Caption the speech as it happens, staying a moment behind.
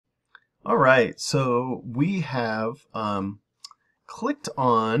All right, so we have clicked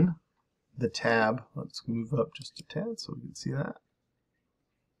on the tab. Let's move up just a tad so we can see that.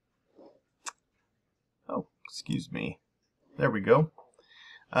 Oh, excuse me. There we go.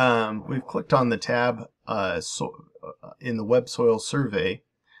 We've clicked on the tab in the Web Soil Survey,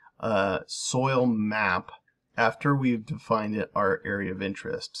 soil map, after we've defined our area of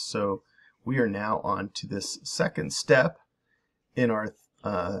interest. So we are now on to this second step in our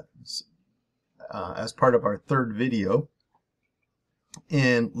as part of our third video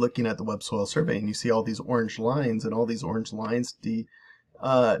in looking at the Web Soil Survey. And you see all these orange lines, and all these orange lines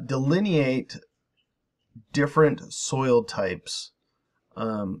delineate different soil types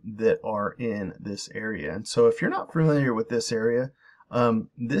that are in this area. And so if you're not familiar with this area,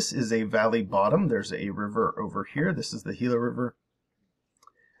 this is a valley bottom. There's a river over here. This is the Gila River.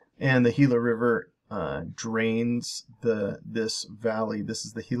 And the Gila River drains this valley. This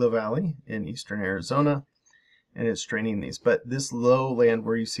is the Gila Valley in eastern Arizona, and it's draining these. But this lowland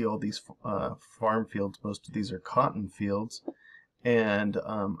where you see all these farm fields, most of these are cotton fields, and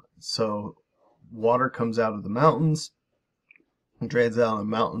so water comes out of the mountains, drains out of the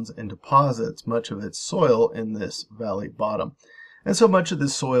mountains, and deposits much of its soil in this valley bottom. And so much of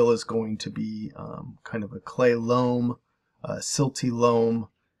this soil is going to be kind of a clay loam, silty loam,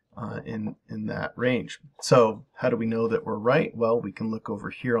 in that range. So how do we know that we're right? Well, we can look over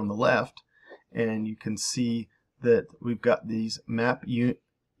here on the left, and you can see that we've got these map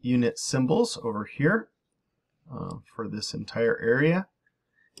unit symbols over here for this entire area,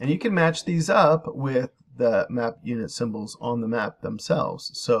 and you can match these up with the map unit symbols on the map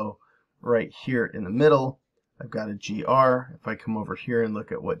themselves. So right here in the middle, I've got a GR. If I come over here and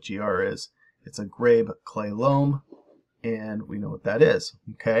look at what GR is, it's a Grabe clay loam, and we know what that is.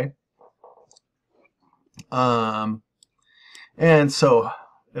 Okay. And so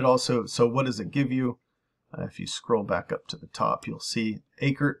it also, so what does it give you? If you scroll back up to the top, you'll see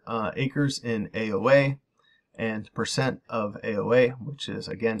acres in AOA and percent of AOA, which is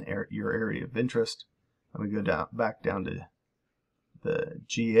again your area of interest. And we go back down to the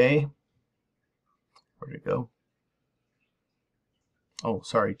GA. Where'd it go? Oh,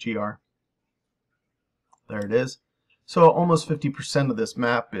 sorry, GR. There it is. So almost 50% of this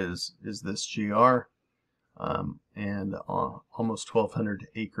map is this GR, and almost 1,200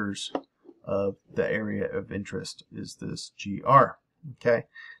 acres of the area of interest is this GR. Okay.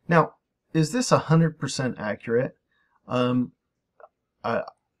 Now, is this 100% accurate?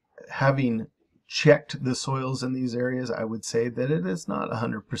 Having checked the soils in these areas, I would say that it is not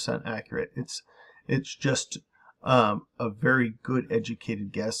 100% accurate. It's just a very good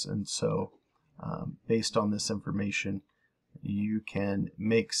educated guess, and so based on this information, you can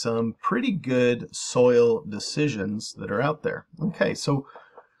make some pretty good soil decisions that are out there. Okay, so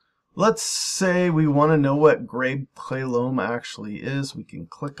let's say we want to know what Grabe clay loam actually is. We can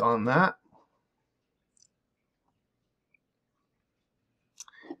click on that,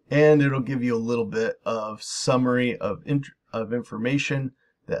 and it'll give you a little bit of summary of information.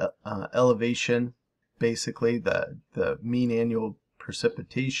 The elevation, basically the mean annual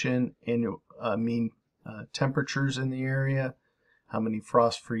precipitation, annual mean temperatures in the area, how many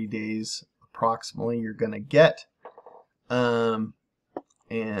frost-free days approximately you're going to get, and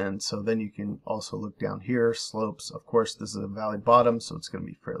so then you can also look down here, slopes. Of course, this is a valley bottom, so it's going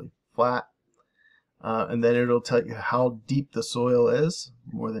to be fairly flat, and then it'll tell you how deep the soil is,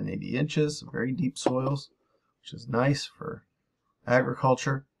 more than 80 inches, very deep soils, which is nice for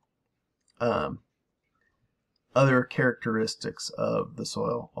agriculture. Other characteristics of the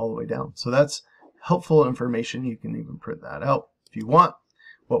soil all the way down. So that's helpful information. You can even print that out if you want.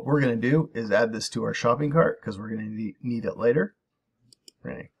 What we're going to do is add this to our shopping cart because we're going to need it later.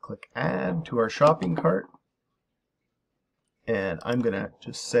 We're going to click add to our shopping cart, and I'm going to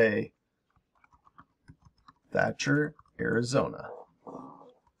just say Thatcher, Arizona.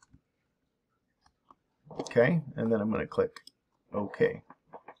 Okay, and then I'm going to click OK.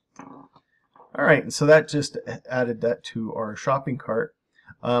 All right, and so that just added that to our shopping cart.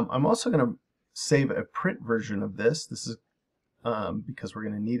 I'm also going to save a print version of this. This is because we're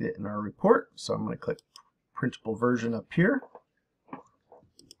going to need it in our report. So I'm going to click printable version up here.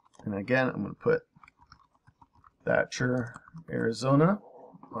 And again, I'm going to put Thatcher, Arizona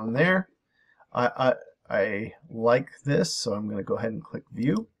on there. I like this, so I'm going to go ahead and click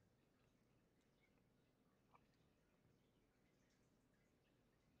view.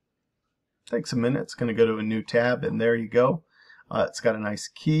 Takes a minute. It's going to go to a new tab, and there you go. It's got a nice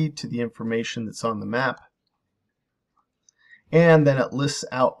key to the information that's on the map, and then it lists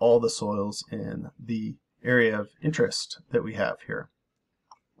out all the soils in the area of interest that we have here.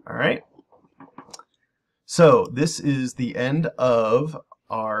 All right. So this is the end of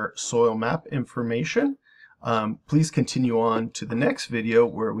our soil map information. Please continue on to the next video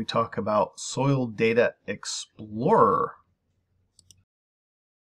where we talk about Soil Data Explorer.